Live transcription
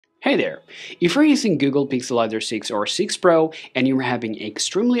Hey there! If you're using Google Pixel either 6 or 6 Pro and you're having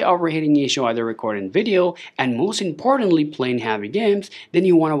extremely overheating issue either recording video and most importantly playing heavy games, then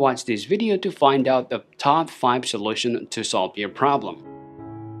you want to watch this video to find out the top 5 solutions to solve your problem.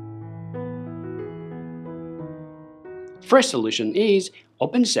 First solution is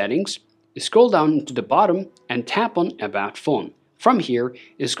open settings, scroll down to the bottom and tap on about phone. From here,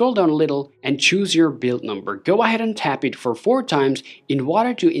 scroll down a little and choose your build number. Go ahead and tap it for 4 times in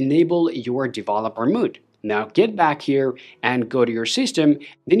order to enable your developer mode. Now get back here and go to your system,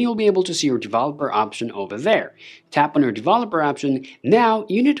 then you'll be able to see your developer option over there. Tap on your developer option. Now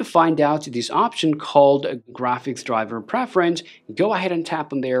you need to find out this option called graphics driver preference. Go ahead and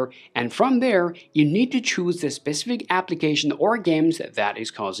tap on there, and from there you need to choose the specific application or games that is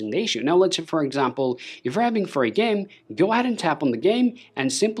causing the issue. Now let's say for example, if you're having for a game, go ahead and tap on the game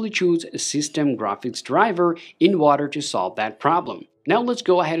and simply choose system graphics driver in order to solve that problem. Now let's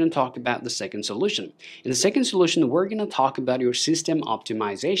go ahead and talk about the second solution. In the second solution, we're going to talk about your system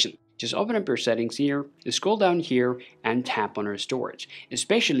optimization. Just open up your settings here, scroll down here and tap on your storage.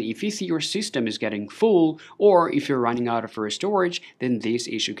 Especially if you see your system is getting full or if you're running out of your storage, then this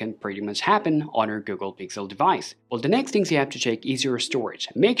issue can pretty much happen on your Google Pixel device. Well, the next things you have to check is your storage.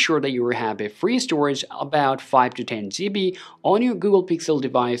 Make sure that you have a free storage about 5 to 10 GB on your Google Pixel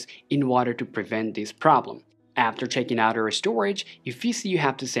device in order to prevent this problem. After checking out your storage, if you see you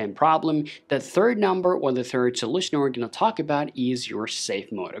have the same problem, the third number or the third solution we're going to talk about is your safe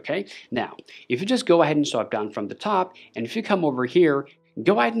mode, okay? Now, if you just go ahead and swipe down from the top, and if you come over here,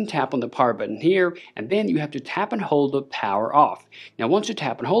 go ahead and tap on the power button here, and then you have to tap and hold the power off. Now once you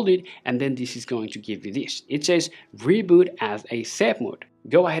tap and hold it, and then this is going to give you this. It says reboot as a safe mode.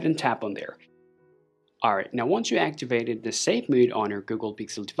 Go ahead and tap on there. Alright, now once you activated the safe mode on your Google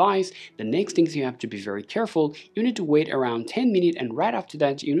Pixel device, the next things you have to be very careful. You need to wait around 10 minutes, and right after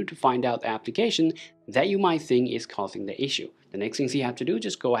that you need to find out the application that you might think is causing the issue. The next things you have to do,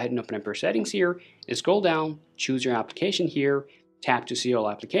 just go ahead and open up your settings here, scroll down, choose your application here, tap to see all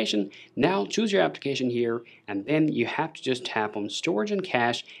application. Now choose your application here, and then you have to just tap on storage and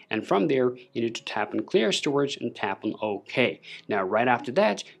cache, and from there you need to tap on clear storage and tap on OK. Now right after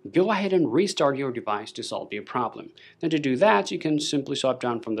that, go ahead and restart your device to solve your problem. Now to do that, you can simply swipe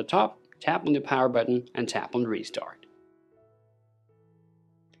down from the top, tap on the power button and tap on restart.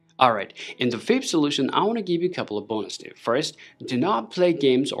 Alright, in the fifth solution, I want to give you a couple of bonus tips. First, do not play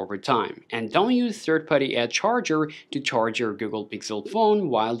games over time, and don't use third-party ad charger to charge your Google Pixel phone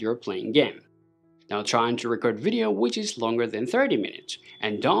while you're playing game. Now trying to record video which is longer than 30 minutes,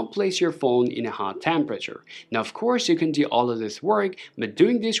 and don't place your phone in a hot temperature. Now of course you can do all of this work, but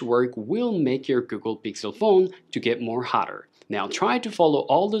doing this work will make your Google Pixel phone to get more hotter. Now try to follow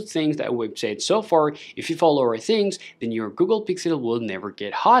all the things that we've said so far. If you follow our things, then your Google Pixel will never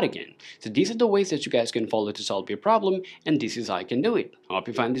get hot again. So these are the ways that you guys can follow to solve your problem, and this is how you can do it. I hope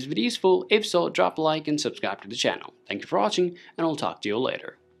you find this video useful. If so, drop a like and subscribe to the channel. Thank you for watching, and I'll talk to you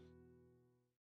later.